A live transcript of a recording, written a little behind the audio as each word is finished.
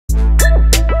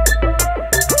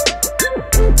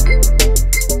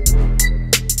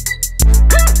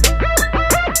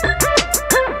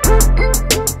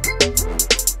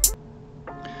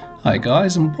Hi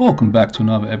guys, and welcome back to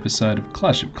another episode of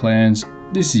Clash of Clans.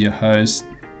 This is your host,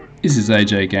 this is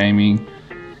AJ Gaming.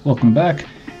 Welcome back.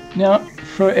 Now,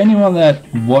 for anyone that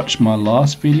watched my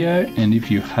last video, and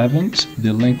if you haven't,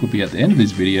 the link will be at the end of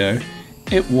this video.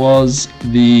 It was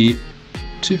the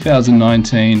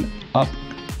 2019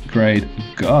 upgrade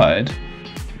guide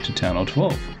to Town Hall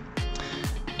 12.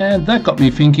 And that got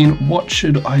me thinking, what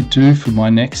should I do for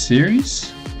my next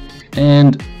series?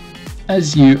 And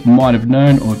as you might have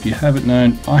known, or if you haven't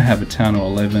known, I have a Town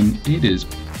Hall 11. It is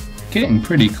getting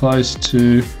pretty close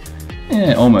to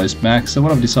almost max. So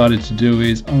what I've decided to do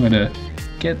is I'm going to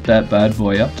get that bad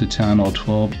boy up to Town Hall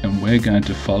 12 and we're going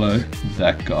to follow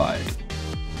that guide.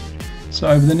 So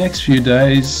over the next few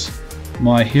days,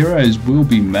 my heroes will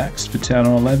be maxed for Town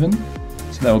Hall 11.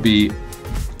 So that will be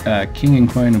King and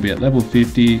Queen will be at level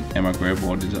 50 and my Grave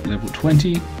Ward is at level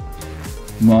 20.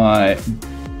 My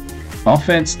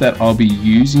offense that I'll be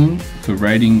using for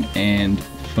raiding and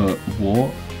for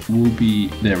war will be,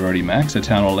 they're already maxed at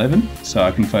Town Hall 11, so I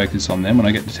can focus on them when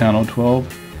I get to Town Hall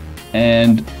 12.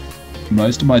 And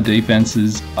most of my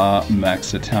defenses are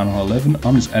maxed at Town Hall 11.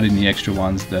 I'm just adding the extra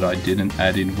ones that I didn't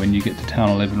add in when you get to Town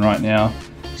Hall 11 right now.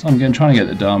 So I'm going to try to get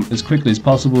the done as quickly as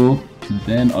possible.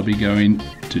 Then I'll be going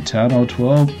to Town Hall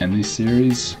 12 and this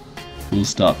series will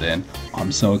start then.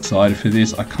 I'm so excited for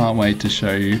this. I can't wait to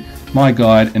show you my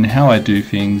guide and how I do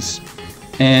things.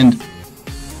 And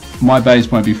my base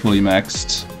won't be fully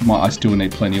maxed. I still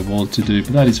need plenty of walls to do,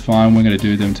 but that is fine. We're going to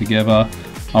do them together.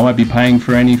 I won't be paying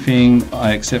for anything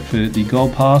except for the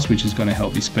gold pass, which is going to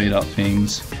help me speed up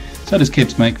things. So it just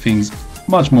keeps making things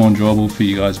much more enjoyable for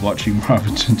you guys watching rather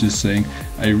than just seeing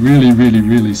a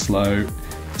really slow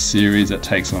series that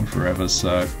takes on forever.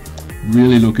 So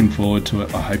really looking forward to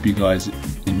it. I hope you guys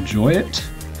enjoy it.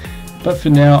 But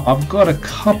for now, I've got a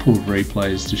couple of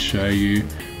replays to show you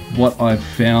what I've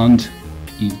found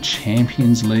in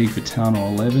Champions League for Town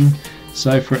Hall 11.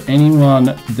 So for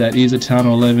anyone that is a Town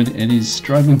Hall 11 and is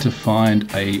struggling to find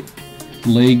a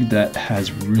league that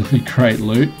has really great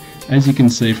loot, as you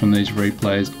can see from these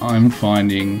replays, I'm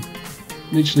finding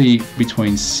literally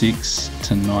between 6,000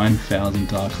 to 9,000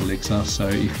 Dark Elixir. So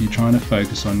if you're trying to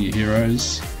focus on your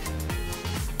heroes,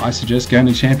 I suggest going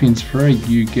to Champions Free.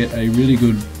 You get a really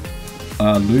good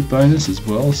loot bonus as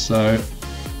well, so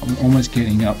I'm almost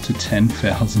getting up to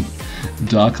 10,000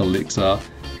 Dark Elixir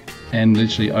and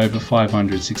literally over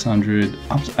 500, 600,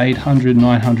 up to 800,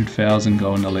 900,000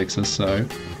 Golden Elixir. So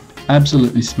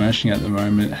absolutely smashing at the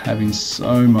moment, having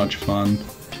so much fun.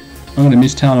 I'm going to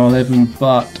miss Town Hall 11,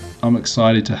 but I'm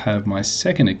excited to have my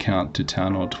second account to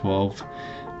Town Hall 12.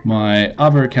 My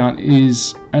other account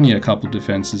is only a couple of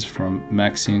defenses from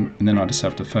maxing, and then I just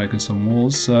have to focus on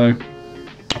walls. So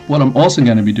what I'm also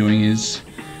going to be doing is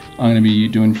I'm going to be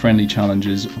doing friendly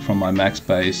challenges from my max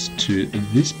base to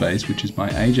this base, which is my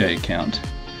AJ account,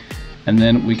 and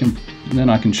then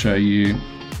I can show you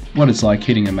what it's like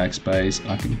hitting a max base.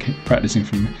 I can keep practicing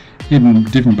from hitting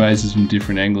different bases from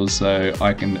different angles, so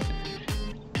I can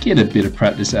get a bit of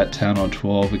practice at Town Hall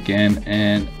 12 again,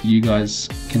 and you guys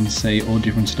can see all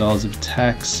different styles of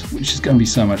attacks, which is going to be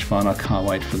so much fun. I can't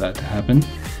wait for that to happen.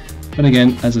 But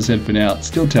again, as I said, for now, it's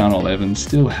still Town Hall 11,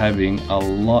 still having a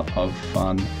lot of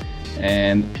fun,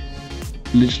 and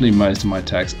literally most of my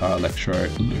attacks are Electro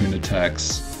Loon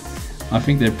attacks. I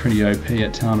think they're pretty OP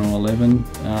at Town Hall 11.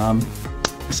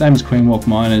 Same as Queen Walk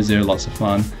Miners, they're lots of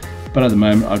fun, but at the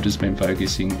moment I've just been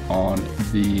focusing on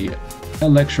the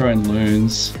Electro and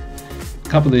Loons. A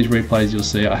couple of these replays you'll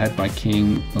see I had my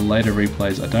King. The later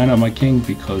replays I don't have my King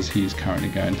because he's currently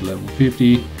going to level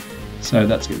 50. So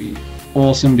that's going to be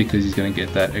awesome because he's going to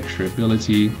get that extra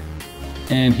ability.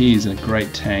 And he is a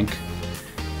great tank,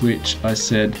 which I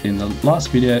said in the last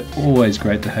video, always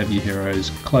great to have your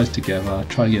heroes close together.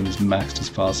 Try to get them as maxed as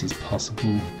fast as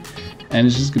possible. And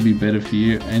it's just going to be better for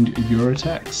you and your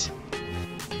attacks.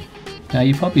 Now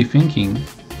you're probably thinking,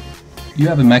 you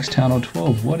have a max Town Hall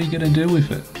 12, what are you going to do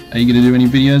with it? Are you going to do any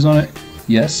videos on it?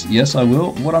 Yes I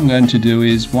will. What I'm going to do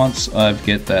is, once I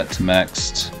get that to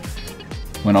maxed,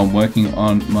 when I'm working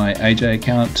on my AJ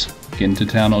account, getting to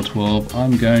Town Hall 12,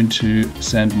 I'm going to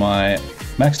send my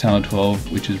max Town Hall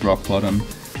 12, which is rock bottom,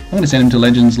 I'm going to send him to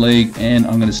Legends League, and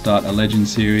I'm going to start a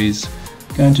Legends series.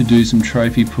 Going to do some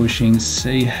trophy pushing,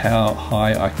 see how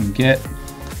high I can get.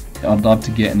 I'd love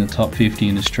to get in the top 50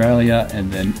 in Australia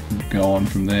and then go on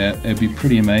from there. It'd be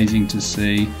pretty amazing to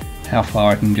see how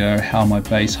far I can go, how my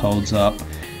base holds up.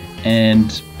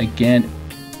 And again,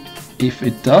 if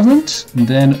it doesn't,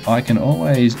 then I can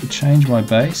always change my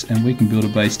base and we can build a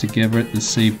base together to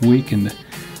see if we can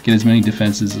get as many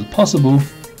defenses as possible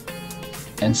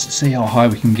and see how high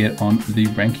we can get on the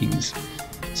rankings.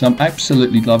 So I'm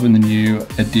absolutely loving the new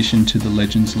addition to the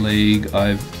Legends League.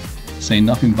 I've seen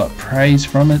nothing but praise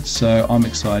from it, so I'm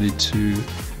excited to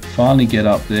finally get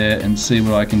up there and see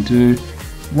what I can do.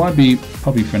 Won't be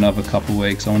probably for another couple of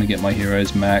weeks. I want to get my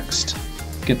heroes maxed,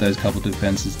 get those couple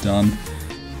defenses done,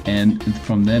 and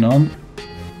from then on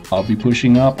I'll be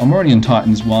pushing up. I'm already in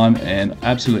Titans 1 and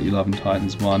absolutely loving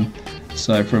Titans 1.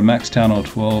 So for a max Town Hall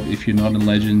 12, if you're not in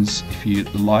Legends, if you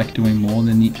like doing more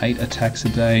than the 8 attacks a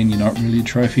day and you're not really a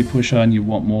trophy pusher and you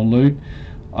want more loot,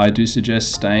 I do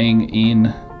suggest staying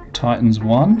in Titans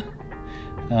 1.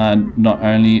 Not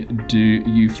only do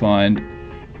you find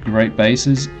great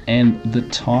bases and the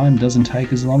time doesn't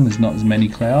take as long, there's not as many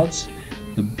clouds,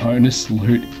 the bonus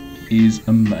loot is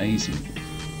amazing.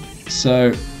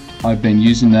 So I've been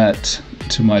using that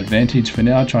to my advantage for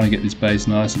now, trying to get this base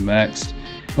nice and maxed.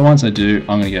 But once I do,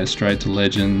 I'm going to go straight to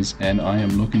Legends, and I am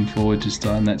looking forward to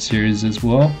starting that series as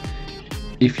well.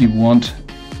 If you want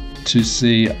to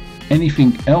see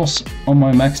anything else on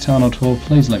my max Town Hall 12,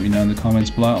 please let me know in the comments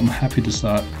below. I'm happy to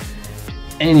start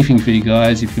anything for you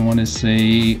guys. If you want to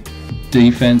see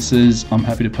defenses, I'm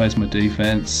happy to post my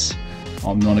defense.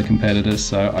 I'm not a competitor,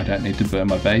 so I don't need to burn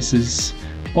my bases.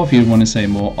 Or if you want to see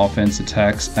more offense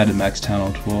attacks at a max Town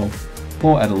Hall 12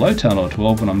 or at a low Town Hall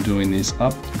 12 when I'm doing this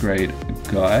upgrade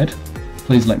guide,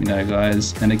 please let me know,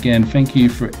 guys. And again, thank you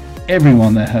for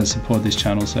everyone that has supported this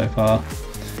channel so far.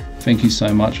 Thank you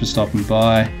so much for stopping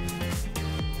by.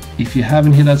 If you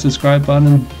haven't hit that subscribe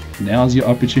button, now's your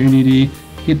opportunity.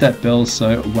 Hit that bell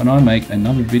so when I make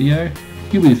another video,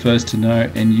 you'll be the first to know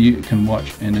and you can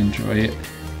watch and enjoy it.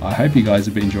 I hope you guys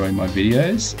have been enjoying my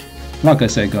videos. Like I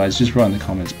said, guys, just write in the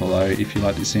comments below if you'd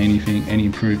like to see anything, any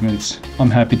improvements.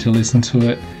 I'm happy to listen to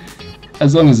it.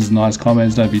 As long as it's nice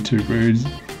comments, don't be too rude.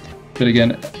 But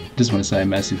again, just want to say a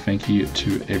massive thank you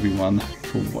to everyone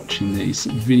for watching these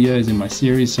videos in my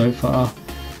series so far.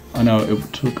 I know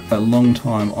it took a long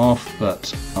time off,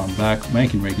 but I'm back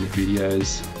making regular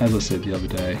videos, as I said the other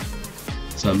day.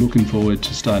 So looking forward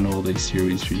to starting all these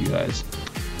series for you guys.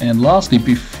 And lastly,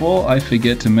 before I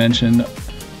forget to mention,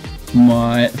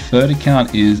 my third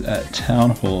account is at Town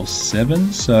Hall 7,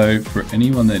 so for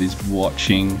anyone that is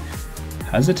watching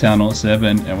has a Town Hall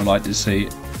 7 and would like to see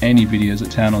any videos at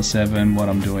Town Hall 7, what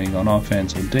I'm doing on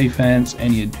offense or defense,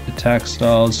 any attack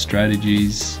styles,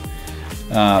 strategies,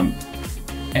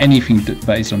 anything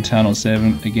based on Town Hall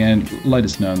 7, again, let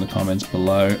us know in the comments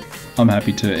below. I'm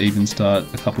happy to even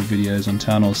start a couple videos on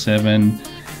Town Hall 7,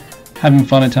 having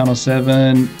fun at Town Hall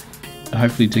 7,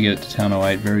 hopefully to get to Town Hall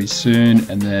 8 very soon,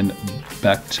 and then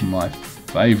back to my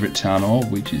favourite Town Hall,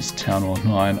 which is Town Hall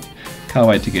 9. Can't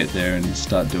wait to get there and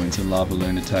start doing some lava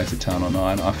balloon attacks at Town Hall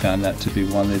 9. I found that to be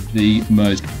one of the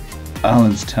most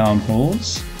balanced Town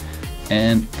Halls,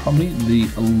 and probably the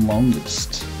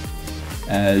longest,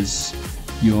 as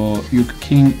your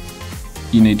king,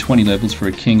 you need 20 levels for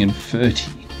a king and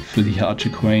 30 for the Archer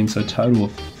Queen, so a total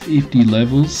of 50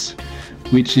 levels,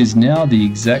 which is now the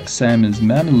exact same as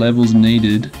amount of levels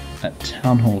needed at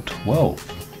Town Hall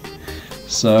 12.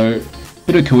 So,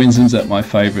 bit of coincidence that my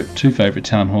two favourite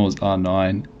Town Halls are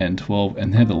 9 and 12,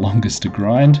 and they're the longest to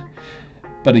grind.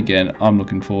 But again, I'm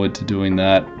looking forward to doing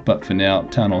that. But for now,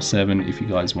 Town Hall 7, if you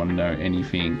guys want to know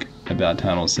anything about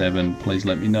Town Hall 7, please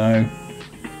let me know.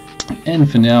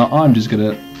 And for now, I'm just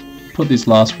going to put this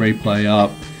last replay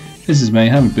up. This is me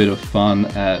having a bit of fun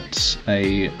at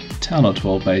a Town Hall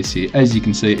 12 base here. As you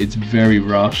can see, it's very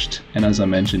rushed, and as I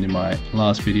mentioned in my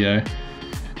last video,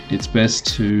 it's best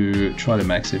to try to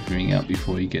max everything out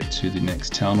before you get to the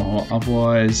next Town Hall,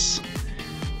 otherwise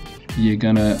you're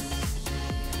gonna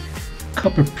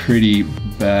cop a pretty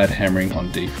bad hammering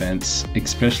on defense,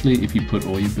 especially if you put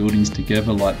all your buildings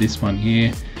together like this one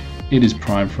here. It is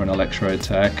primed for an electro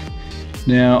attack.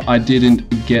 Now, I didn't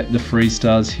get the 3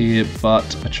 stars here,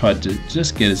 but I tried to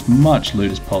just get as much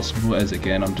loot as possible, as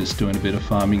again, I'm just doing a bit of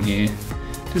farming here.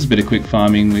 Just a bit of quick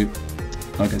farming.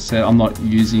 Like I said, I'm not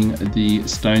using the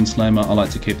Stone Slammer, I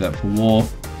like to keep that for war.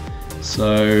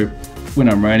 So, when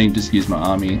I'm raiding, just use my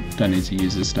army, don't need to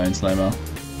use the Stone Slammer.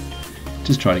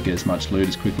 Just try to get as much loot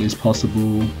as quickly as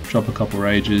possible, drop a couple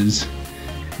rages,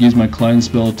 use my clone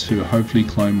spell to hopefully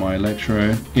clone my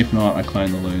Electro. If not, I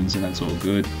clone the loons and that's all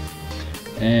good.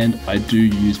 And I do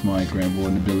use my Grand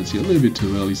Warden ability a little bit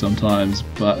too early sometimes,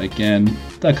 but again,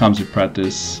 that comes with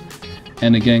practice.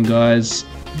 And again, guys,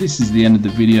 this is the end of the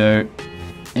video.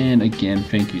 And again,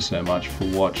 thank you so much for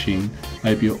watching. I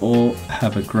hope you all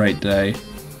have a great day.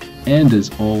 And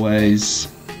as always,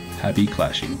 happy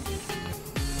clashing.